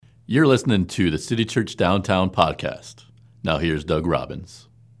You're listening to the City Church Downtown podcast. Now here's Doug Robbins.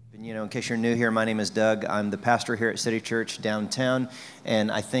 In case you're new here, my name is Doug. I'm the pastor here at City Church Downtown, and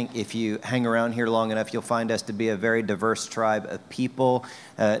I think if you hang around here long enough, you'll find us to be a very diverse tribe of people,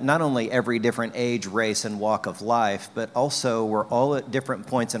 not only every different age, race, and walk of life, but also we're all at different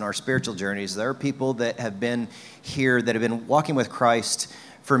points in our spiritual journeys. There are people that have been here that have been walking with Christ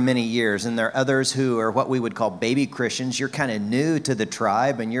for many years, and there are others who are what we would call baby Christians. You're kind of new to the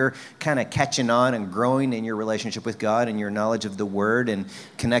tribe, and you're kind of catching on and growing in your relationship with God and your knowledge of the Word and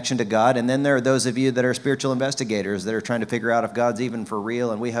connection to God. And then there are those of you that are spiritual investigators that are trying to figure out if God's even for real,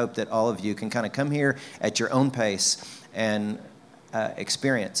 and we hope that all of you can kind of come here at your own pace and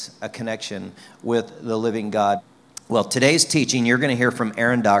experience a connection with the living God. Well, today's teaching, you're going to hear from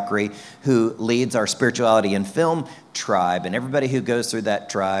Aaron Dockery, who leads our spirituality and film tribe, and everybody who goes through that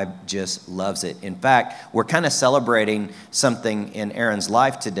tribe just loves it. In fact, we're kind of celebrating something in Aaron's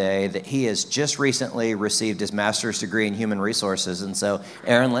life today, that he has just recently received his master's degree in human resources. And so,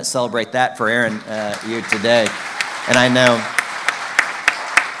 Aaron, let's celebrate that for Aaron, you today. And I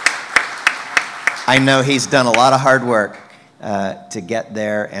know he's done a lot of hard work to get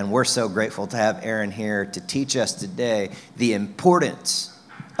there, and we're so grateful to have Aaron here to teach us today the importance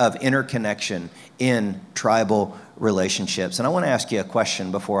of interconnection in tribal relationships. And I want to ask you a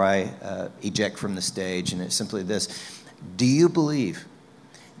question before I eject from the stage, and it's simply this. Do you believe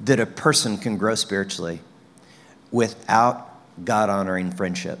that a person can grow spiritually without God-honoring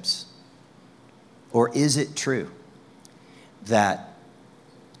friendships? Or is it true that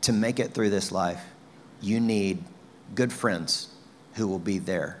to make it through this life, you need good friends who will be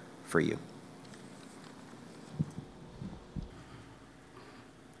there for you?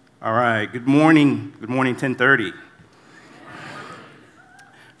 All right, good morning. Good morning, 10:30.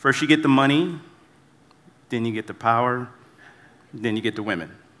 First you get the money, then you get the power, then you get the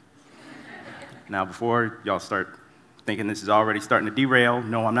women. Now before y'all start thinking this is already starting to derail,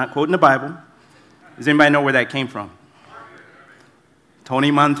 no, I'm not quoting the Bible. Does anybody know where that came from?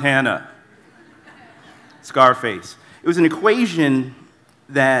 Tony Montana. Scarface. It was an equation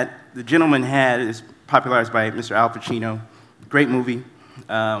that the gentleman had. It's popularized by Mr. Al Pacino. Great movie,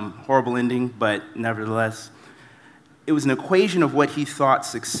 horrible ending, but nevertheless, it was an equation of what he thought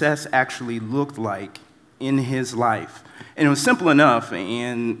success actually looked like in his life. And it was simple enough,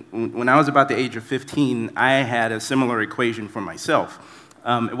 and when I was about the age of 15, I had a similar equation for myself.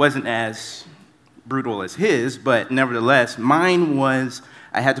 It wasn't as brutal as his, but nevertheless, mine was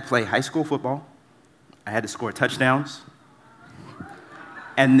I had to play high school football, I had to score touchdowns,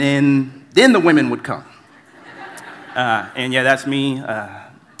 and then the women would come. And yeah, that's me, about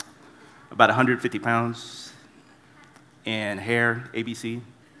 150 pounds, and hair, ABC,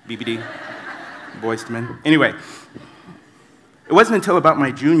 BBD, Boyz II Men. Anyway, it wasn't until about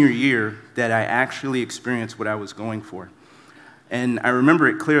my junior year that I actually experienced what I was going for. And I remember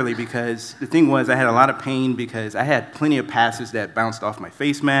it clearly because the thing was I had a lot of pain because I had plenty of passes that bounced off my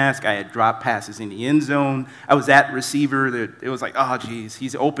face mask. I had dropped passes in the end zone. I was that receiver that it was like, oh, geez,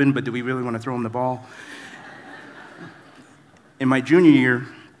 he's open, but do we really want to throw him the ball? In my junior year,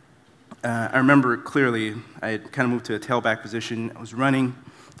 I remember it clearly. I had kind of moved to a tailback position. I was running,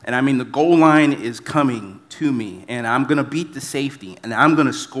 and I mean, the goal line is coming to me, and I'm going to beat the safety, and I'm going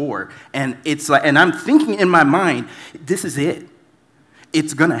to score. And it's like, and I'm thinking in my mind, this is it.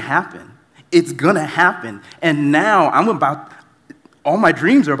 It's going to happen. It's going to happen. And now all my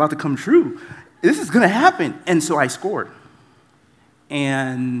dreams are about to come true. This is going to happen. And so I scored.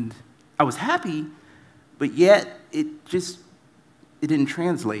 And I was happy, but yet it didn't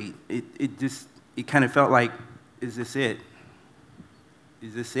translate. It kind of felt like, is this it?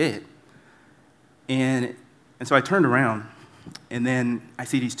 Is this it? And so I turned around, and then I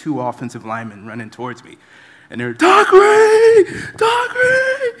see these two offensive linemen running towards me. And they're, Dockery!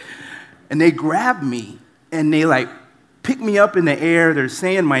 And they grab me, and they like pick me up in the air. They're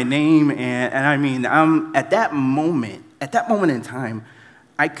saying my name, and I mean, I'm at that moment in time,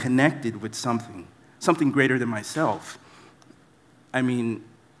 I connected with something greater than myself. I mean,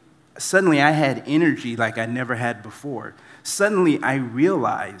 suddenly I had energy like I never had before. Suddenly I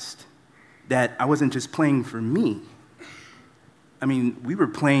realized that I wasn't just playing for me. I mean, we were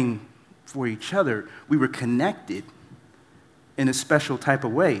playing for each other. We were connected in a special type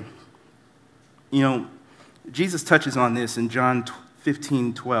of way. You know, Jesus touches on this in John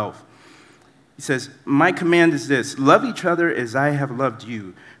 15:12. He says, my command is this, love each other as I have loved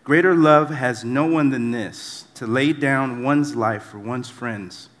you. Greater love has no one than this, to lay down one's life for one's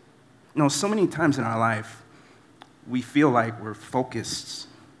friends. You know, so many times in our life, we feel like we're focused.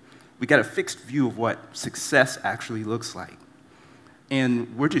 We got a fixed view of what success actually looks like.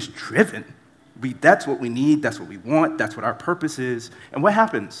 and we're just driven. That's what we need, that's what we want, that's what our purpose is. And what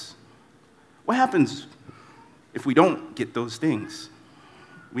happens? What happens if we don't get those things?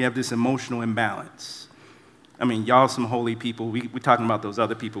 We have this emotional imbalance. I mean, y'all some holy people. We're talking about those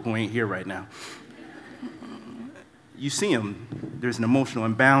other people who ain't here right now. You see them. There's an emotional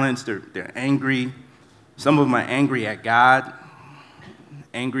imbalance. They're angry. Some of them are angry at God,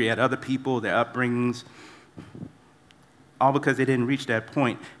 angry at other people, their upbringings, all because they didn't reach that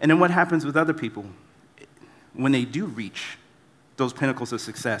point. And then what happens with other people? When they do reach those pinnacles of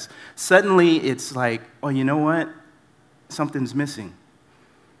success, suddenly it's like, oh, you know what? Something's missing.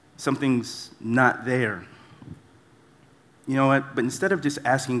 Something's not there. You know what? But instead of just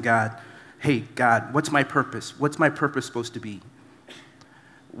asking God, hey, God, what's my purpose? What's my purpose supposed to be?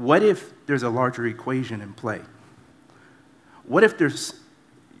 What if there's a larger equation in play? What if there's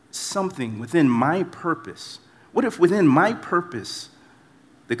something within my purpose? What if within my purpose,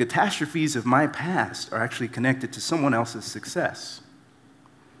 the catastrophes of my past are actually connected to someone else's success?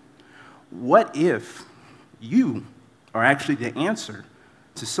 What if you are actually the answer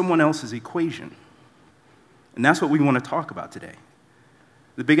to someone else's equation? And that's what we want to talk about today.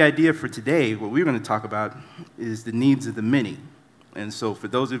 The big idea for today, what we're going to talk about, is the needs of the many. And so for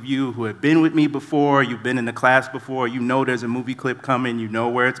those of you who have been with me before, you've been in the class before, you know there's a movie clip coming, you know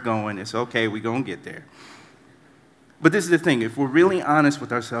where it's going, it's okay, we're going to get there. But this is the thing, if we're really honest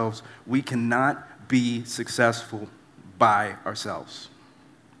with ourselves, we cannot be successful by ourselves.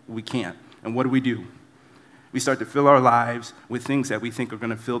 We can't. And what do? We start to fill our lives with things that we think are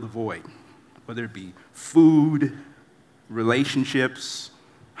going to fill the void, whether it be food, relationships,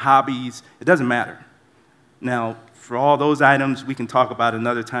 hobbies, it doesn't matter. Now, for all those items, we can talk about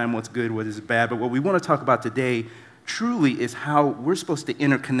another time what's good, what is bad, but what we want to talk about today truly is how we're supposed to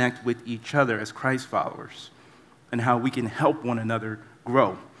interconnect with each other as Christ followers and how we can help one another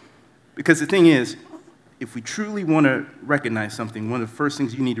grow. Because the thing is, if we truly want to recognize something, one of the first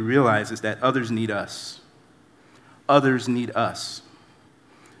things you need to realize is that others need us. Others need us.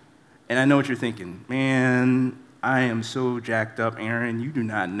 And I know what you're thinking, man, I am so jacked up, Aaron. You do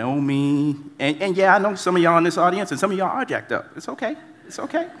not know me. And yeah, I know some of y'all in this audience, and some of y'all are jacked up. It's okay. It's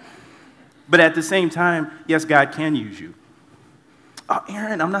okay. But at the same time, yes, God can use you. Oh,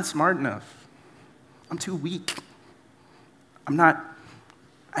 Aaron, I'm not smart enough. I'm too weak. I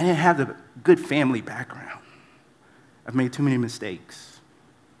didn't have the good family background. I've made too many mistakes.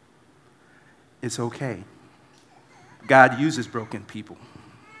 It's okay. God uses broken people.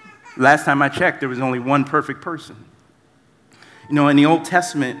 Last time I checked, there was only one perfect person. You know, in the Old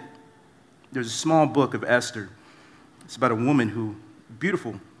Testament, there's a small book of Esther. It's about a woman who,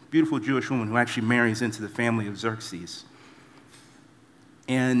 beautiful Jewish woman who actually marries into the family of Xerxes.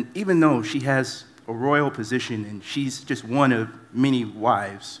 And even though she has a royal position and she's just one of many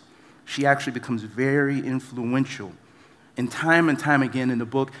wives, she actually becomes very influential and time again in the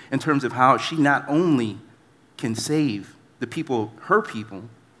book in terms of how she not only can save the people, her people,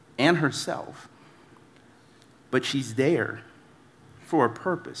 and herself, but she's there for a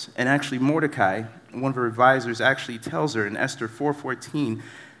purpose. And actually Mordecai, one of her advisors, actually tells her in Esther 4:14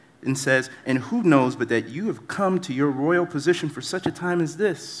 and says, and who knows but that you have come to your royal position for such a time as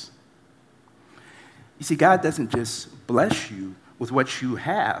this? You see, God doesn't just bless you with what you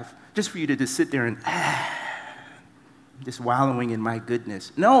have just for you to just sit there and, just wallowing in my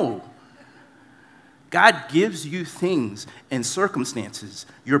goodness. No. God gives you things and circumstances,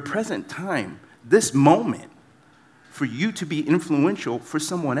 your present time, this moment, for you to be influential for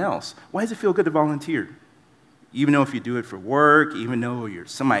someone else. Why does it feel good to volunteer? Even though if you do it for work, even though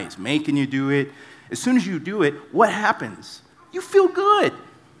somebody's making you do it, as soon as you do it, what happens? You feel good.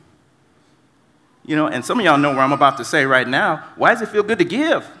 You know, and some of y'all know what I'm about to say right now. Why does it feel good to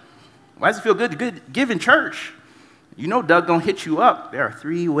give? Why does it feel good to give in church? You know Doug gonna hit you up. There are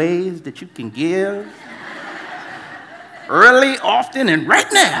 3 ways that you can give. Early, often, and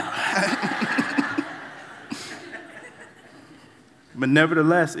right now. But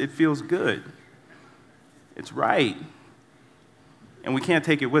nevertheless, it feels good. It's right. And we can't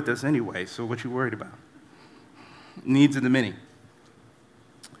take it with us anyway, so what you worried about? Needs of the many.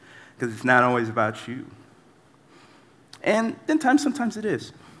 Because it's not always about you. And then sometimes it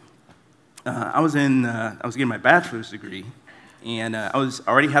is. I was getting my bachelor's degree, and I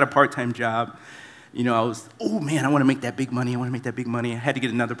already had a part-time job. You know, I want to make that big money. I had to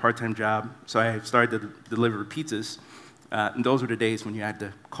get another part-time job, so I started to deliver pizzas. And those were the days when you had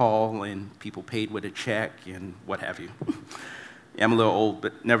to call, and people paid with a check and what have you. Yeah, I'm a little old,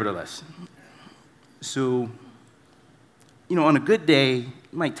 but nevertheless. So, you know, on a good day, you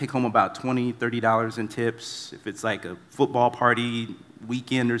might take home about $20, $30 in tips. If it's like a football party,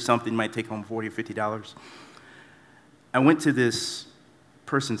 weekend or something, might take home $40 or $50. I went to this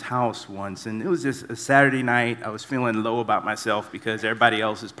person's house once, and it was just a Saturday night. I was feeling low about myself because everybody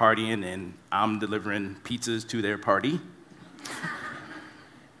else is partying, and I'm delivering pizzas to their party.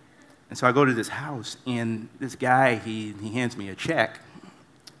 And so I go to this house, and this guy, he hands me a check.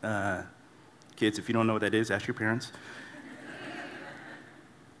 Kids, if you don't know what that is, ask your parents.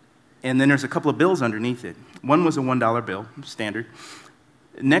 And then there's a couple of bills underneath it. One was a $1 bill, standard.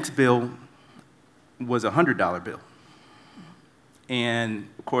 The next bill was a $100 bill. And,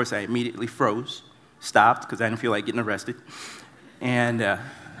 of course, I immediately froze, stopped, because I didn't feel like getting arrested, and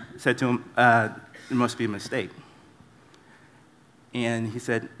said to him, there must be a mistake. And he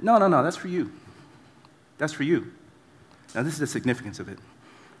said, no, that's for you. That's for you. Now, this is the significance of it.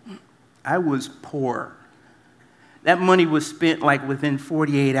 I was poor. That money was spent like within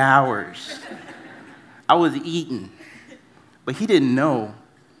 48 hours. I was eating. But he didn't know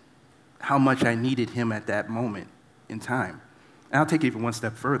how much I needed him at that moment in time. And I'll take it even one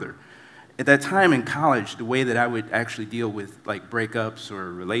step further. At that time in college, the way that I would actually deal with like breakups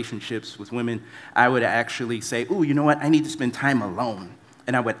or relationships with women, I would actually say, ooh, you know what? I need to spend time alone.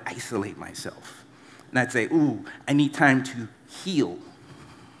 And I would isolate myself. And I'd say, ooh, I need time to heal.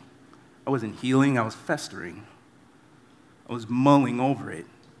 I wasn't healing, I was festering. I was mulling over it.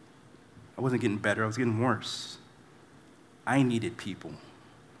 I wasn't getting better, I was getting worse. I needed people.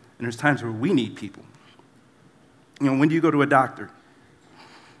 And there's times where we need people. You know, when do you go to a doctor?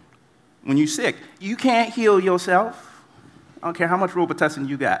 When you're sick. You can't heal yourself. I don't care how much Robitussin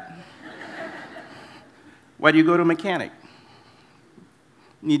you got. Why do you go to a mechanic?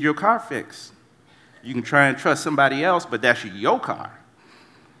 You need your car fixed. You can try and trust somebody else, but that's your car.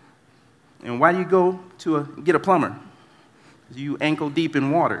 And why do you go to get a plumber? You ankle deep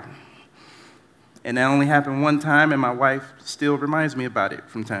in water. And that only happened one time, and my wife still reminds me about it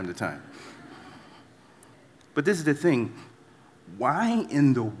from time to time. But this is the thing. Why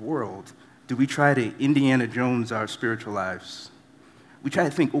in the world do we try to Indiana Jones our spiritual lives? We try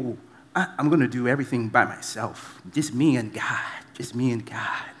to think, oh, I'm going to do everything by myself. Just me and God. Just me and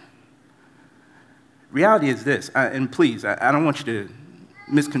God. Reality is this, and please, I don't want you to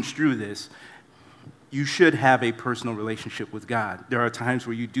misconstrue this. You should have a personal relationship with God. There are times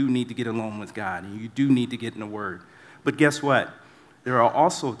where you do need to get alone with God, and you do need to get in the Word. But guess what? There are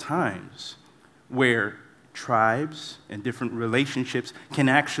also times where tribes and different relationships can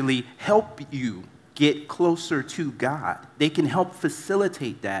actually help you get closer to God. They can help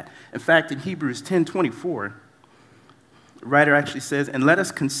facilitate that. In fact, in Hebrews 10:24, the writer actually says, and let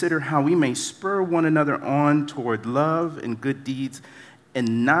us consider how we may spur one another on toward love and good deeds,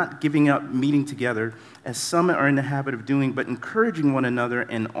 and not giving up meeting together, as some are in the habit of doing, but encouraging one another,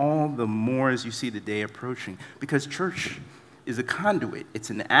 and all the more as you see the day approaching. Because church is a conduit. It's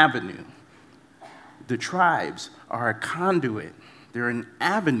an avenue. The tribes are a conduit. They're an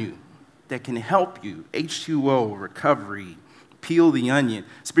avenue that can help you. H2O, recovery, peel the onion,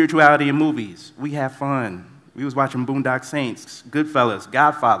 spirituality in movies. We have fun. We was watching Boondock Saints, Goodfellas,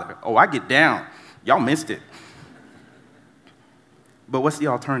 Godfather. Oh, I get down. Y'all missed it. But what's the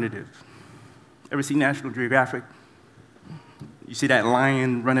alternative? Ever see National Geographic? You see that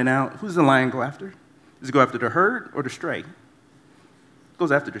lion running out? Who does the lion go after? Does it go after the herd or the stray? It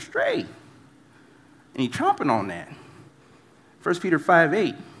goes after the stray. And he's chomping on that. 1 Peter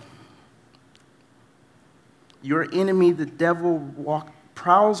 5:8. Your enemy, the devil,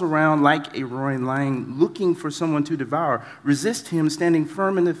 prowls around like a roaring lion, looking for someone to devour. Resist him, standing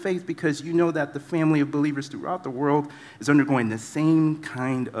firm in the faith, because you know that the family of believers throughout the world is undergoing the same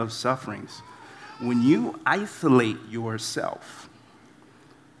kind of sufferings. When you isolate yourself,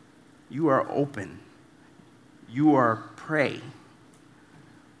 you are open. You are prey.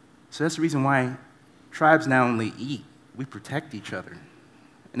 So that's the reason why tribes not only eat, we protect each other.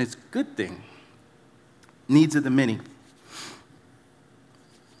 And it's a good thing. Needs of the many.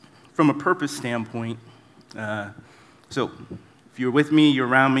 From a purpose standpoint, so if you're with me, you're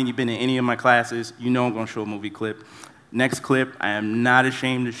around me, you've been in any of my classes, you know I'm going to show a movie clip. Next clip, I am not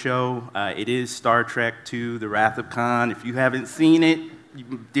ashamed to show. It is Star Trek II, The Wrath of Khan. If you haven't seen it,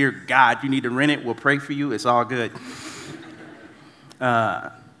 dear God, you need to rent it. We'll pray for you. It's all good.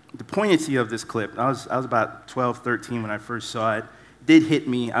 The poignancy of this clip, I was about 12, 13 when I first saw it. Did hit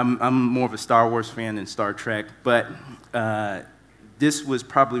me. I'm more of a Star Wars fan than Star Trek, but this was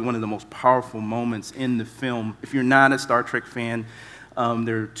probably one of the most powerful moments in the film. If you're not a Star Trek fan,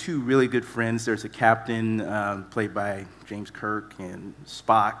 there are two really good friends. There's a captain played by James Kirk and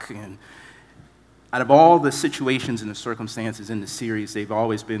Spock, and out of all the situations and the circumstances in the series they've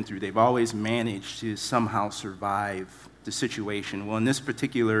always been through, they've always managed to somehow survive the situation. Well, in this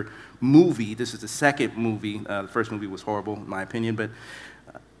particular movie, this is the second movie. The first movie was horrible, in my opinion, but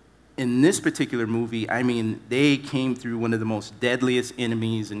in this particular movie, I mean, they came through one of the most deadliest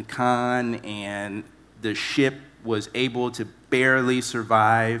enemies in Khan, and the ship was able to barely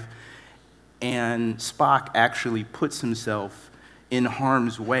survive, and Spock actually puts himself in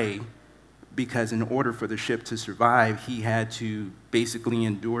harm's way because in order for the ship to survive, he had to basically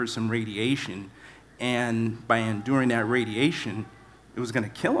endure some radiation, and by enduring that radiation, it was going to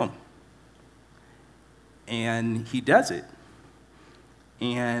kill him. And he does it.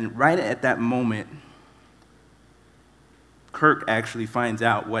 And right at that moment, Kirk actually finds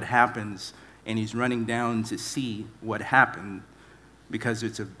out what happens, and he's running down to see what happened because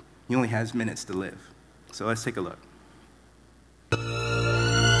he only has minutes to live. So let's take a look.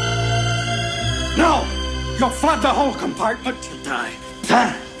 No! You'll flood the whole compartment. He'll die.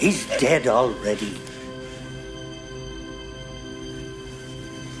 Sir, he's dead already.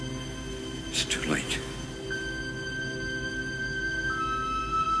 It's too late.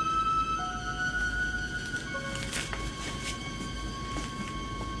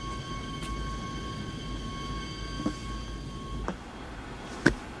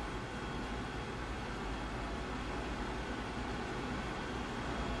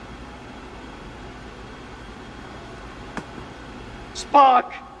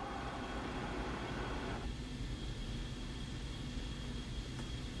 Spock!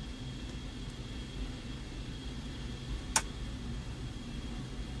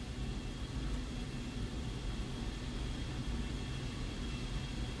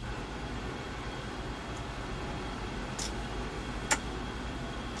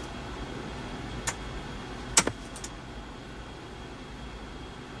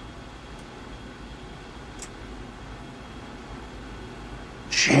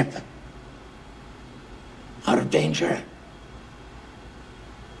 Ship. Out of danger?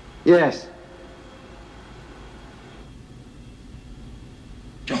 Yes.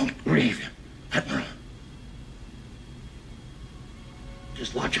 Don't grieve, Admiral.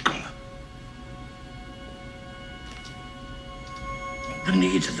 Just logical. The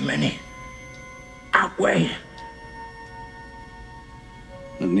needs of the many outweigh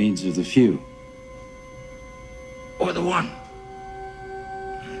the needs of the few. Or the one.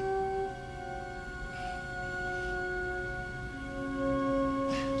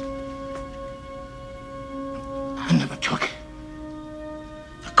 I never took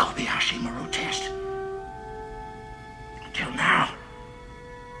the Kobayashi Maru test. Until now.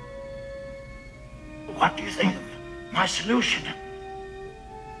 What do you think of my solution?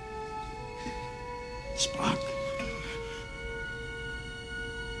 Spock.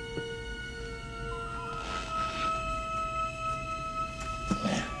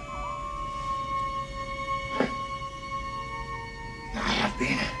 I have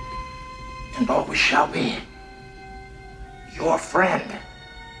been, and always shall be, your friend.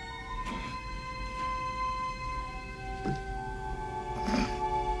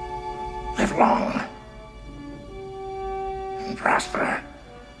 Live long and prosper.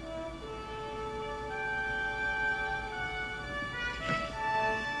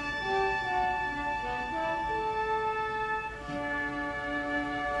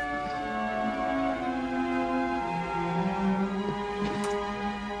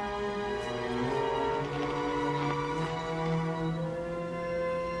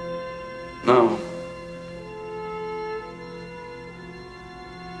 No.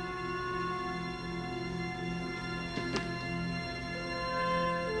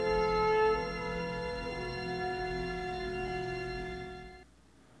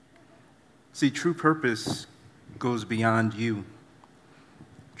 See, true purpose goes beyond you.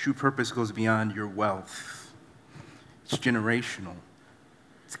 True purpose goes beyond your wealth. It's generational.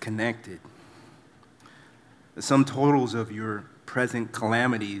 It's connected. The sum totals of your present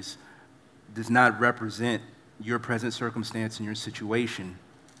calamities does not represent your present circumstance and your situation.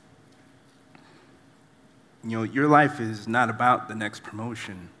 You know, your life is not about the next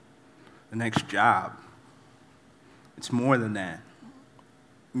promotion, the next job. It's more than that.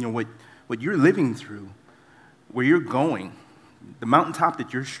 You know, what you're living through, where you're going, the mountaintop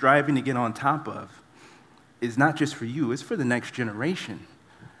that you're striving to get on top of is not just for you, it's for the next generation.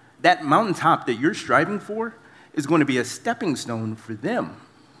 That mountaintop that you're striving for is going to be a stepping stone for them.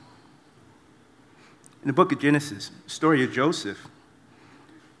 In the book of Genesis, story of Joseph,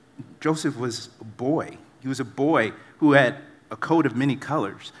 Joseph was a boy. He was a boy who had a coat of many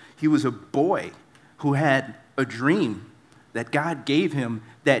colors. He was a boy who had a dream that God gave him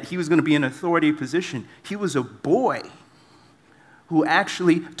that he was going to be in an authority position. He was a boy who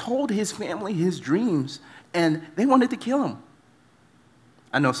actually told his family his dreams and they wanted to kill him.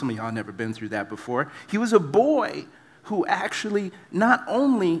 I know some of y'all never been through that before. He was a boy who actually not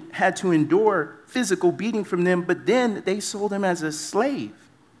only had to endure physical beating from them, but then they sold him as a slave.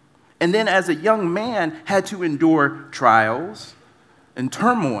 And then as a young man, had to endure trials and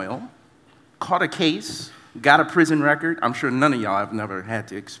turmoil, caught a case, got a prison record. I'm sure none of y'all have never had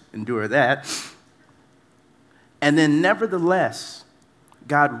to endure that. And then nevertheless,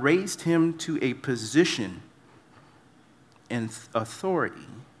 God raised him to a position and authority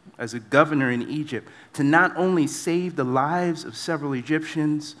as a governor in Egypt to not only save the lives of several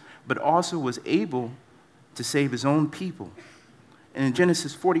Egyptians, but also was able to save his own people. And in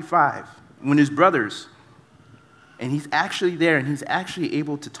Genesis 45, when his brothers, and he's actually there, and he's actually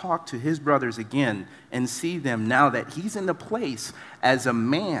able to talk to his brothers again and see them now that he's in the place as a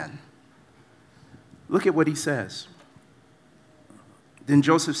man. Look at what he says. Then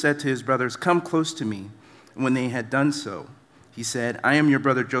Joseph said to his brothers, "Come close to me." And when they had done so, he said, "I am your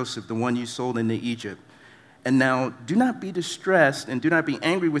brother Joseph, the one you sold into Egypt. And now do not be distressed and do not be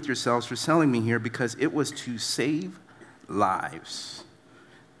angry with yourselves for selling me here, because it was to save lives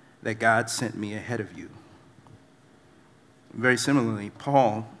that God sent me ahead of you." Very similarly,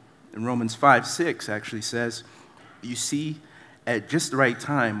 Paul in Romans 5:6 actually says, "You see, at just the right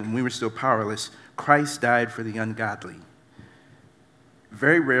time, when we were still powerless, Christ died for the ungodly."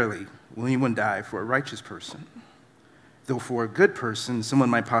 Very rarely will anyone die for a righteous person, though for a good person, someone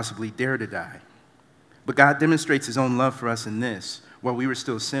might possibly dare to die. But God demonstrates his own love for us in this: while we were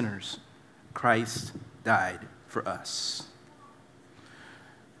still sinners, Christ died for us.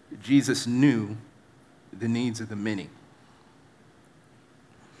 Jesus knew the needs of the many.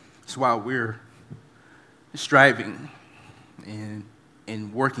 So while we're striving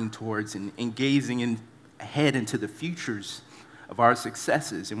and working towards and gazing ahead into the futures of our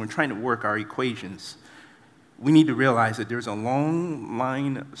successes, and we're trying to work our equations, we need to realize that there's a long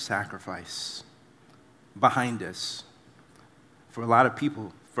line of sacrifice behind us for a lot of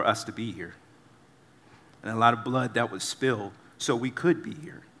people for us to be here, and a lot of blood that was spilled so we could be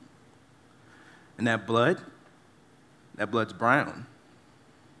here. And that blood's brown.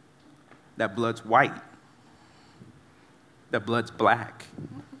 That blood's white. That blood's black.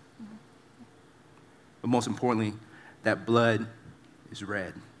 But most importantly, that blood is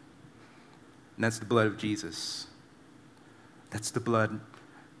red. And that's the blood of Jesus. That's the blood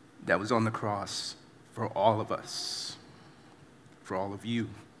that was on the cross for all of us, for all of you.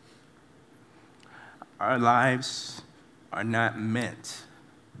 Our lives are not meant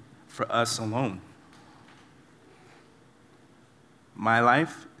for us alone. My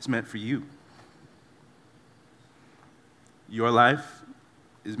life is meant for you. Your life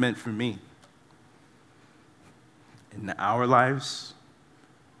is meant for me. And our lives,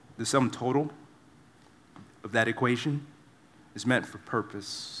 the sum total of that equation, is meant for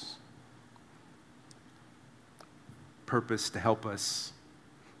purpose. Purpose to help us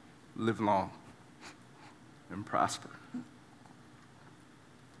live long and prosper.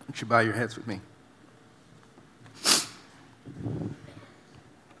 Would you bow your heads with me?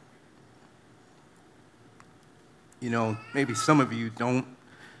 You know, maybe some of you don't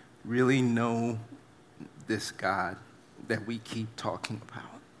really know this God that we keep talking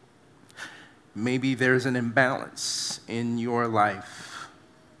about. Maybe there's an imbalance in your life,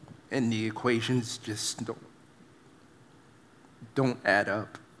 and the equations just don't add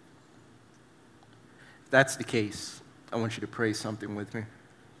up. If that's the case, I want you to pray something with me.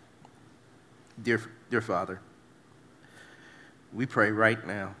 Dear Father, we pray right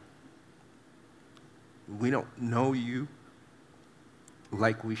now. We don't know you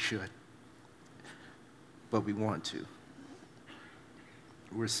like we should, but we want to.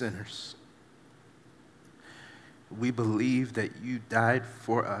 We're sinners. We believe that you died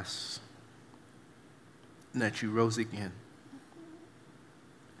for us and that you rose again.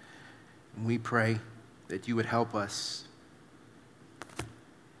 And we pray that you would help us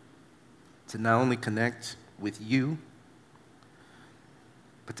to not only connect with you,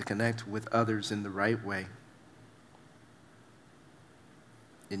 but to connect with others in the right way.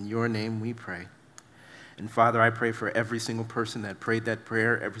 In your name we pray. And Father, I pray for every single person that prayed that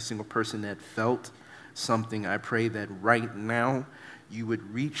prayer, every single person that felt something. I pray that right now you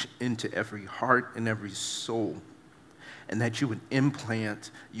would reach into every heart and every soul, and that you would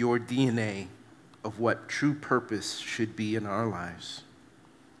implant your DNA of what true purpose should be in our lives.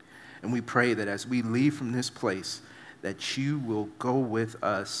 And we pray that as we leave from this place, that you will go with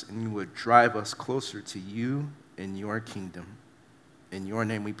us and you would drive us closer to you and your kingdom. In your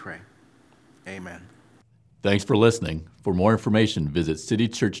name we pray. Amen. Thanks for listening. For more information, visit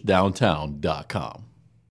citychurchdowntown.com.